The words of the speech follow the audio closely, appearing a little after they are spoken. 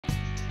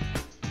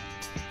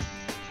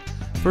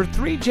For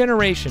 3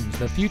 generations,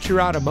 the Future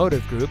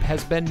Automotive Group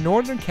has been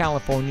Northern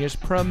California's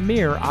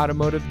premier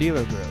automotive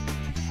dealer group.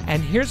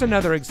 And here's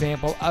another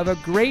example of a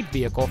great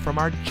vehicle from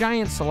our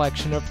giant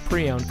selection of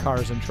pre-owned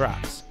cars and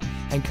trucks.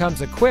 And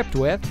comes equipped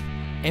with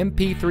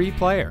MP3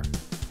 player,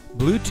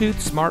 Bluetooth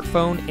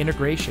smartphone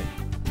integration,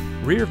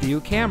 rear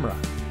view camera,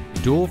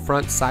 dual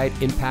front side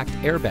impact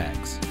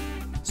airbags,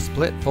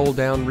 split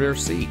fold-down rear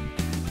seat,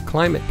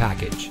 climate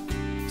package,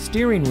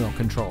 steering wheel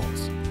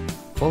controls,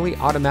 fully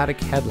automatic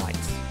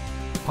headlights,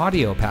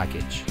 audio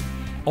package,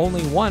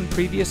 only 1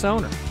 previous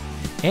owner,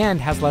 and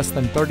has less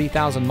than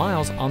 30,000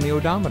 miles on the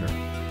odometer.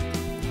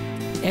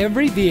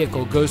 Every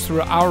vehicle goes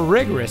through our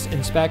rigorous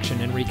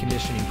inspection and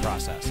reconditioning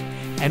process.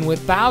 And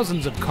with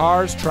thousands of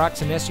cars,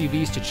 trucks, and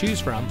SUVs to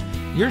choose from,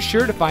 you're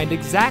sure to find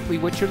exactly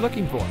what you're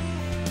looking for.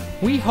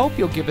 We hope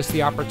you'll give us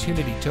the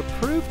opportunity to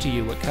prove to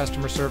you what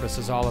customer service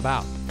is all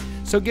about.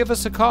 So give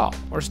us a call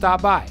or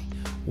stop by.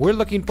 We're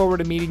looking forward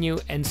to meeting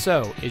you, and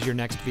so is your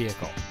next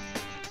vehicle.